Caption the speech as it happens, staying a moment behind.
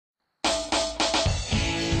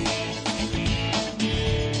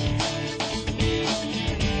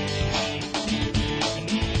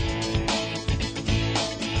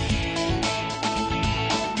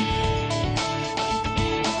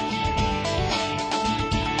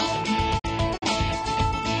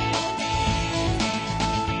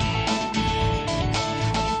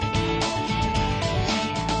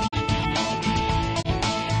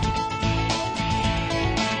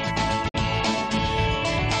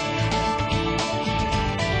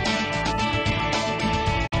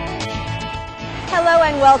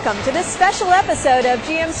Hello and welcome to this special episode of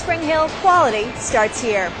GM Spring Hill Quality Starts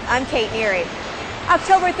Here. I'm Kate Neary.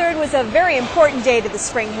 October 3rd was a very important day to the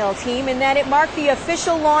Spring Hill team in that it marked the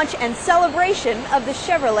official launch and celebration of the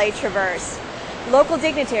Chevrolet Traverse. Local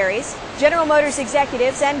dignitaries, General Motors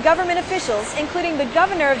executives, and government officials, including the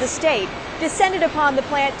governor of the state, descended upon the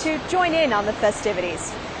plant to join in on the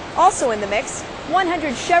festivities. Also in the mix,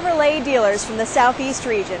 100 Chevrolet dealers from the Southeast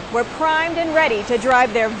region were primed and ready to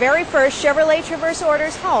drive their very first Chevrolet Traverse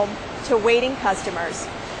orders home to waiting customers.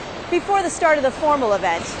 Before the start of the formal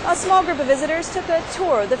event, a small group of visitors took a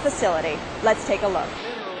tour of the facility. Let's take a look.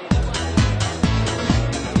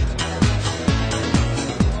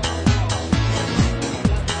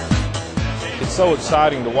 It's so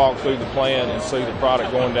exciting to walk through the plant and see the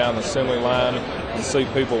product going down the assembly line and see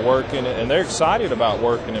people working, and they're excited about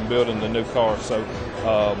working and building the new car. So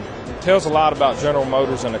it tells a lot about General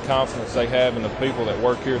Motors and the confidence they have in the people that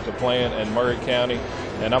work here at the plant in Maury County,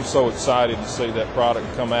 and I'm so excited to see that product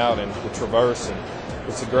come out and the Traverse, and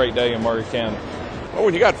it's a great day in Maury County. Well,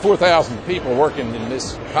 when you got 4,000 people working in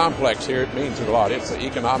this complex here, it means a lot. It's the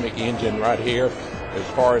economic engine right here as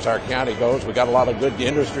far as our county goes. We got a lot of good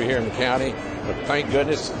industry here in the county, but thank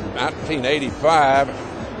goodness, 1985,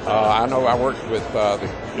 I know I worked with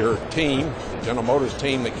your team, the General Motors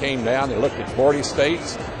team that came down. They looked at 40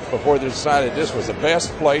 states before they decided this was the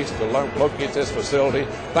best place to locate this facility.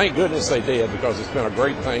 Thank goodness they did, because it's been a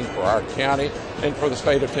great thing for our county and for the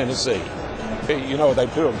state of Tennessee. You know, they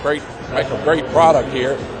do make a great product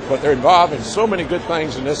here, but they're involved in so many good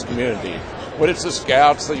things in this community. Whether it's the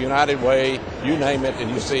Scouts, the United Way, you name it, and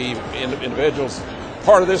you see individuals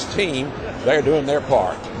part of this team, they're doing their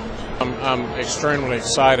part. I'm extremely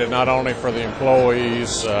excited, not only for the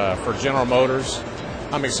employees, for General Motors.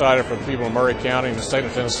 I'm excited for the people in Maury County and the state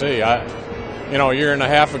of Tennessee. A year and a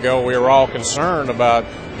half ago, we were all concerned about,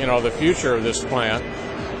 the future of this plant,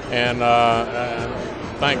 and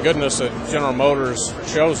thank goodness that General Motors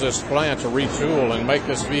chose this plant to retool and make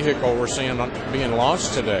this vehicle we're seeing being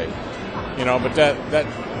launched today. But that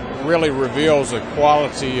really reveals the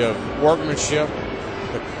quality of workmanship,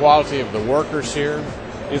 the quality of the workers here.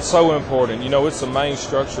 It's so important. It's the main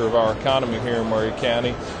structure of our economy here in Maury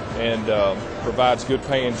County, and provides good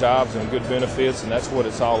paying jobs and good benefits, and that's what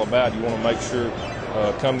it's all about. You want to make sure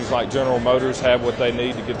companies like General Motors have what they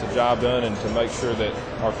need to get the job done, and to make sure that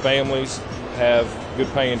our families have good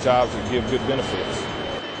paying jobs that give good benefits.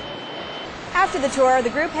 After the tour, the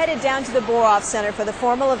group headed down to the Boroff Center for the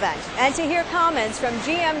formal event and to hear comments from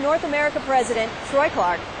GM North America President Troy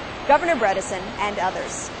Clark, Governor Bredesen, and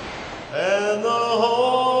others. And the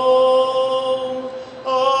home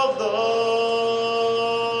of the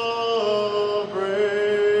brave.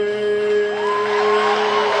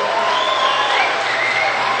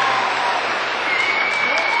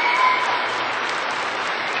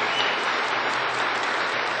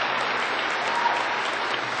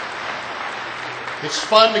 It's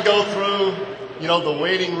fun to go through, the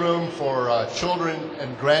waiting room for children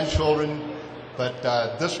and grandchildren, but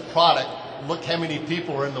this product, look how many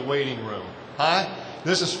people are in the waiting room.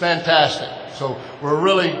 This is fantastic. So we're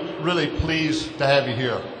really, really pleased to have you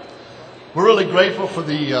here. We're really grateful for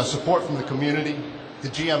the support from the community, the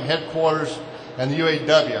GM headquarters, and the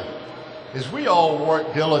UAW, as we all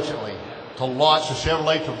work diligently to launch the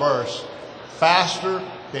Chevrolet Traverse faster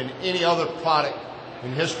than any other product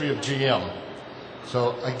in the history of GM.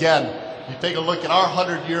 So again, you take a look at our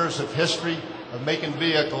 100 years of history of making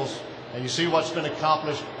vehicles, and you see what's been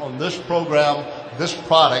accomplished on this program, this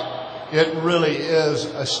product. It really is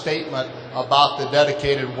a statement about the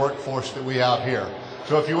dedicated workforce that we have here.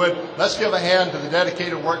 So if you would, let's give a hand to the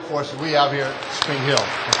dedicated workforce that we have here at Spring Hill.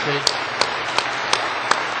 Okay?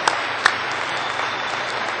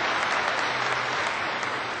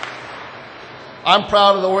 I'm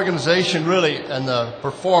proud of the organization, really, and the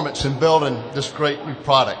performance in building this great new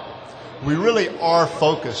product. We really are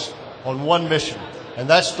focused on one mission, and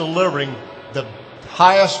that's delivering the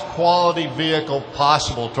highest quality vehicle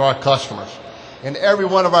possible to our customers. And every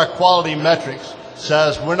one of our quality metrics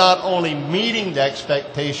says we're not only meeting the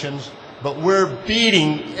expectations, but we're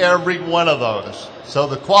beating every one of those. So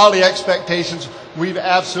the quality expectations, we've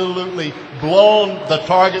absolutely blown the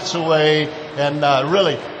targets away, and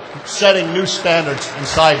really setting new standards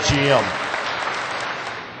inside GM.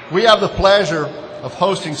 We have the pleasure of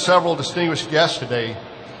hosting several distinguished guests today,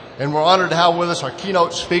 and we're honored to have with us our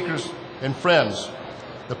keynote speakers and friends,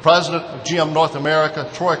 the President of GM North America,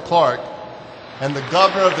 Troy Clark, and the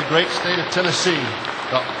Governor of the great state of Tennessee,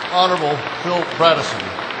 the Honorable Phil Bredesen.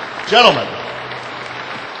 Gentlemen.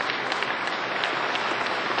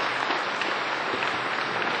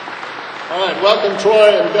 All right, welcome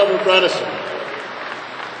Troy and Governor Bredesen.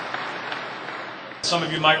 some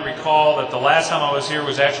of you might recall that the last time I was here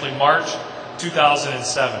was actually March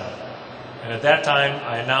 2007. And at that time,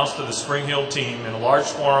 I announced to the Spring Hill team in a large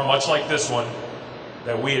forum, much like this one,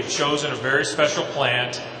 that we had chosen a very special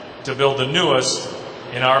plant to build the newest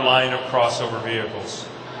in our line of crossover vehicles.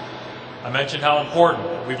 I mentioned how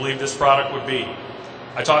important we believe this product would be.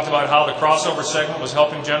 I talked about how the crossover segment was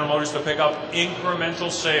helping General Motors to pick up incremental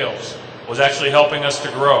sales, was actually helping us to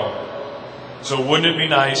grow. So wouldn't it be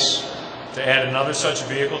nice to add another such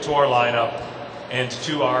vehicle to our lineup and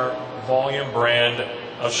to our volume brand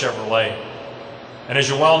of Chevrolet? And as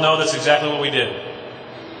you well know, that's exactly what we did.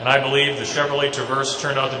 And I believe the Chevrolet Traverse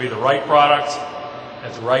turned out to be the right product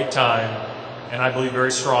at the right time, and I believe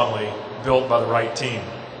very strongly built by the right team.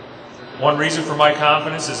 One reason for my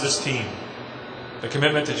confidence is this team. The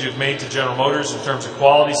commitment that you've made to General Motors in terms of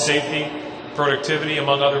quality, safety, productivity,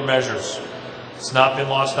 among other measures. It's not been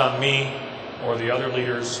lost on me or the other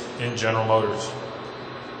leaders in General Motors.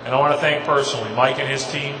 And I want to thank personally Mike and his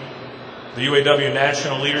team, the UAW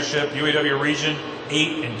National Leadership, UAW Region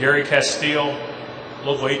 8 and Gary Castile,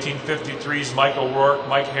 Local 1853's Mike O'Rourke,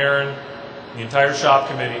 Mike Herron, the entire shop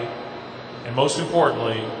committee, and most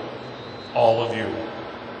importantly, all of you,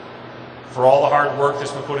 for all the hard work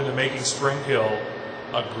that's been put into making Spring Hill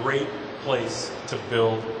a great place to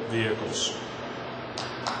build vehicles.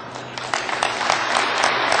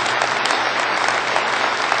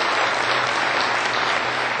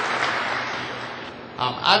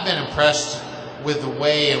 I've been impressed with the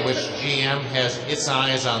way in which GM has its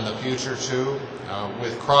eyes on the future too,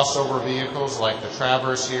 with crossover vehicles like the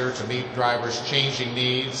Traverse here to meet drivers' changing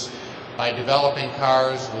needs, by developing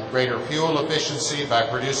cars with greater fuel efficiency, by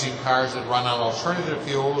producing cars that run on alternative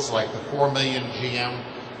fuels like the 4 million GM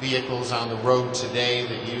vehicles on the road today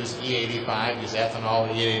that use E85, use ethanol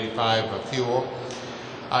E85 fuel.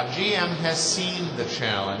 GM has seen the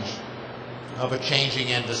challenge of a changing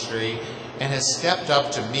industry and has stepped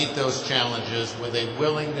up to meet those challenges with a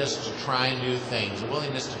willingness to try new things, a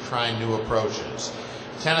willingness to try new approaches.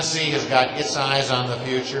 Tennessee has got its eyes on the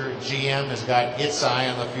future. GM has got its eye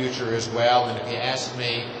on the future as well. And if you ask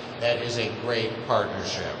me, that is a great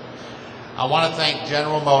partnership. I want to thank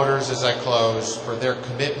General Motors as I close for their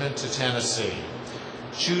commitment to Tennessee.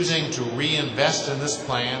 Choosing to reinvest in this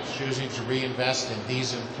plant, choosing to reinvest in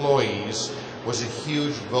these employees was a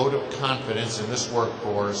huge vote of confidence in this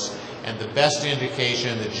workforce, and the best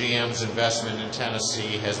indication that GM's investment in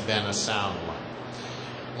Tennessee has been a sound one.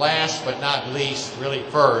 Last but not least, really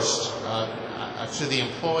first, to the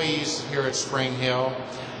employees here at Spring Hill,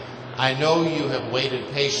 I know you have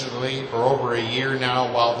waited patiently for over a year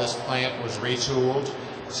now while this plant was retooled.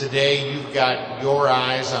 Today you've got your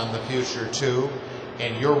eyes on the future too,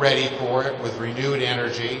 and you're ready for it with renewed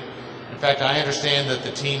energy. In fact, I understand that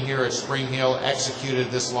the team here at Spring Hill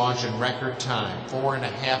executed this launch in record time,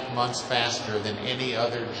 4.5 months faster than any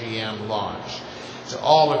other GM launch. To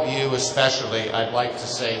all of you especially, I'd like to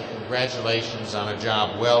say congratulations on a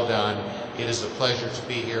job well done. It is a pleasure to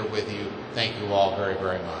be here with you. Thank you all very,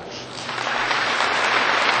 very much.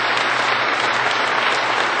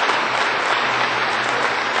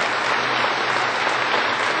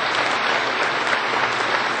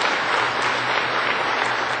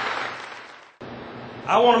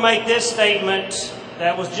 I want to make this statement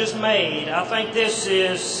that was just made. I think this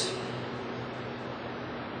is,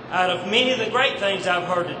 out of many of the great things I've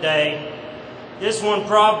heard today, this one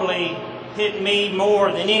probably hit me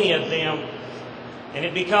more than any of them. And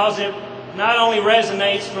it's because it not only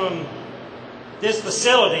resonates from this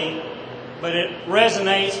facility, but it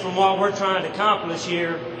resonates from what we're trying to accomplish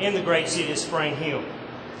here in the great city of Spring Hill.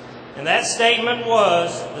 And that statement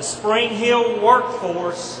was, the Spring Hill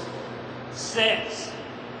workforce sets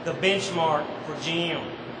the benchmark for GM.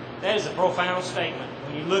 That is a profound statement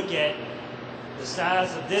when you look at the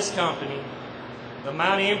size of this company, the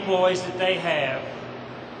amount of employees that they have,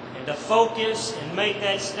 and to focus and make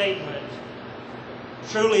that statement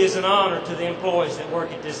truly is an honor to the employees that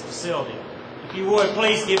work at this facility. If you would,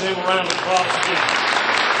 please give them a round of applause again.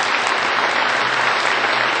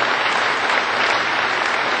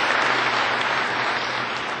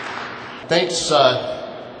 Thanks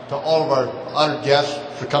to all of our honored guests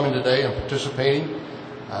for coming today and participating.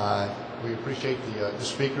 We appreciate the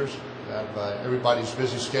speakers, everybody's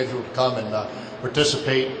busy schedule to come and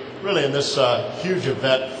participate really in this huge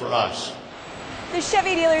event for us. The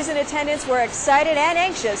Chevy dealers in attendance were excited and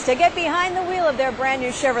anxious to get behind the wheel of their brand new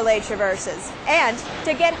Chevrolet Traverses and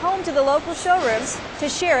to get home to the local showrooms to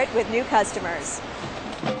share it with new customers.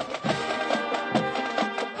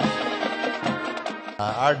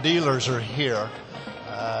 Our dealers are here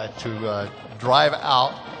to drive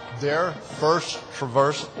out their first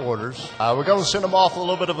Traverse orders. We're going to send them off a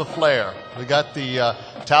little bit of a flare. We got the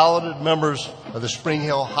talented members of the Spring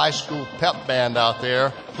Hill High School pep band out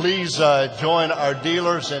there. Please join our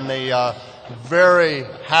dealers in the very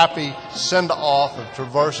happy send-off of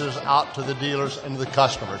Traverses out to the dealers and to the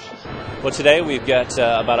customers. Well, today we've got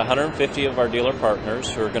about 150 of our dealer partners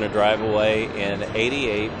who are going to drive away in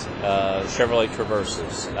 88 Chevrolet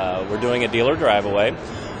Traverses. We're doing a dealer drive away,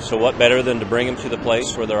 so what better than to bring them to the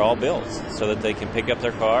place where they're all built so that they can pick up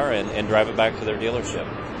their car and drive it back to their dealership.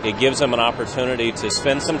 It gives them an opportunity to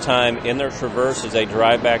spend some time in their Traverse as they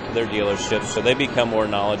drive back to their dealership so they become more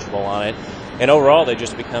knowledgeable on it. And overall, they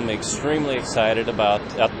just become extremely excited about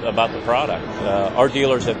the product. Our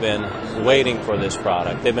dealers have been waiting for this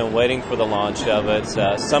product. They've been waiting for the launch of it.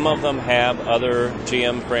 Some of them have other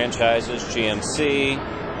GM franchises, GMC,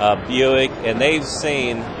 Buick, and they've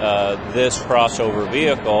seen this crossover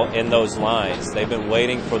vehicle in those lines. They've been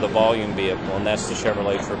waiting for the volume vehicle, and that's the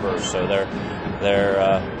Chevrolet Traverse. So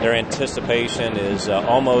their anticipation is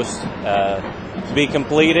almost to be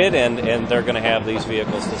completed, and they're going to have these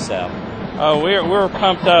vehicles to sell. We're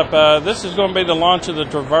pumped up. This is going to be the launch of the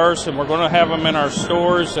Traverse, and we're going to have them in our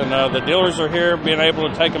stores, and the dealers are here being able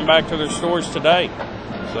to take them back to their stores today.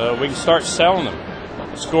 So we can start selling them.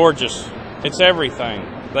 It's gorgeous. It's everything.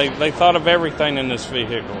 They thought of everything in this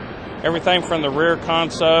vehicle. Everything from the rear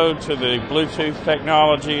console to the Bluetooth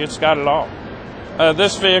technology, it's got it all.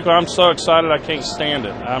 This vehicle, I'm so excited I can't stand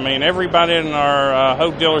it. I mean, everybody in our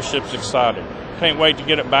whole dealership's excited. Can't wait to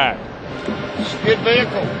get it back. It's a good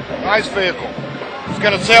vehicle, nice vehicle. It's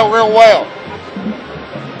going to sell real well.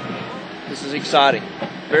 This is exciting,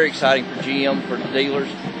 very exciting for GM, for the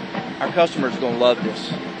dealers. Our customers are going to love this.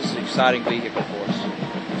 This is an exciting vehicle for us.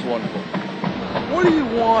 It's wonderful. What do you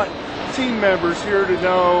want team members here to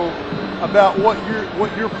know about what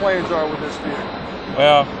your plans are with this vehicle?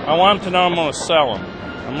 Well, I want them to know I'm going to sell them.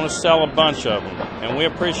 I'm going to sell a bunch of them, and we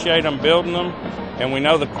appreciate them building them, and we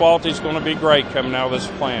know the quality is going to be great coming out of this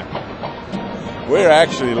plant. We're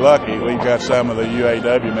actually lucky. We've got some of the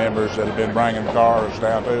UAW members that have been bringing cars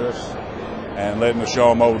down to us and letting us show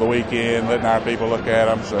them over the weekend, letting our people look at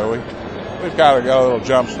them. So we've kind of got a little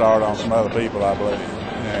jump start on some other people, I believe.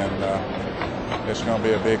 And it's going to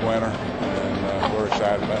be a big winner, and we're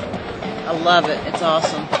excited about it. I love it. It's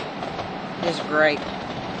awesome. It's great.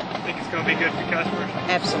 I think it's going to be good for customers.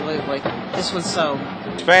 Absolutely. This one's sold.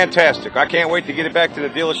 It's fantastic. I can't wait to get it back to the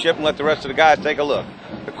dealership and let the rest of the guys take a look.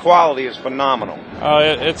 The quality is phenomenal.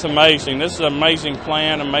 It's amazing. This is an amazing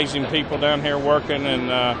plan, amazing people down here working,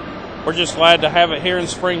 and we're just glad to have it here in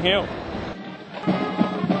Spring Hill.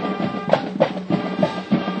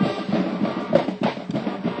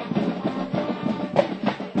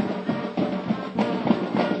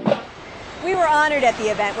 We were honored at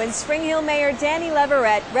the event when Spring Hill Mayor Danny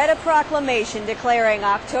Leverett read a proclamation declaring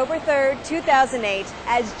October 3rd, 2008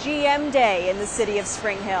 as GM Day in the city of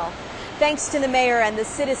Spring Hill. Thanks to the mayor and the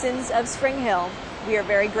citizens of Spring Hill, we are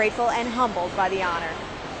very grateful and humbled by the honor.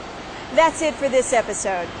 That's it for this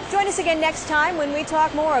episode. Join us again next time when we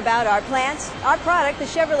talk more about our plant, our product, the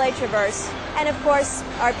Chevrolet Traverse, and of course,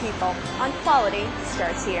 our people on Quality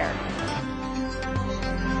Starts Here.